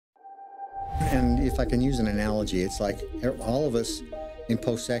And if I can use an analogy, it's like all of us in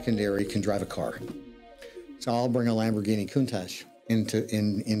post-secondary can drive a car. So I'll bring a Lamborghini Countach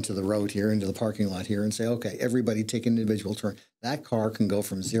into the road here, into the parking lot here, and say, okay, everybody take an individual turn. That car can go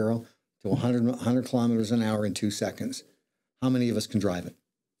from 0 to 100 kilometers an hour in 2 seconds. How many of us can drive it?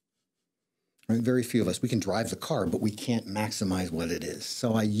 Right? Very few of us. We can drive the car, but we can't maximize what it is.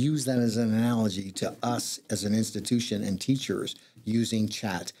 So I use that as an analogy to us as an institution and teachers using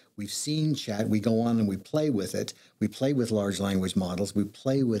chat. We've seen chat. We go on and we play with it. We play with large language models. We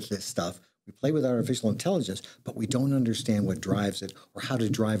play with this stuff. We play with artificial intelligence, but we don't understand what drives it or how to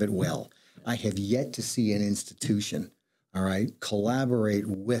drive it well. I have yet to see an institution, all right, collaborate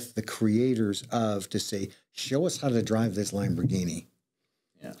with the creators to say, show us how to drive this Lamborghini.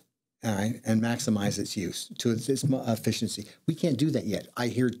 Yeah. All right, and maximize its use to its efficiency. We can't do that yet. I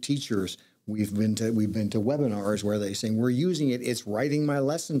hear teachers, we've been to webinars where they're saying, we're using it, it's writing my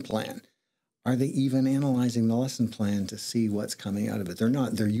lesson plan. Are they even analyzing the lesson plan to see what's coming out of it? They're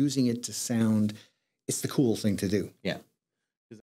not. They're using it to sound, it's the cool thing to do. Yeah.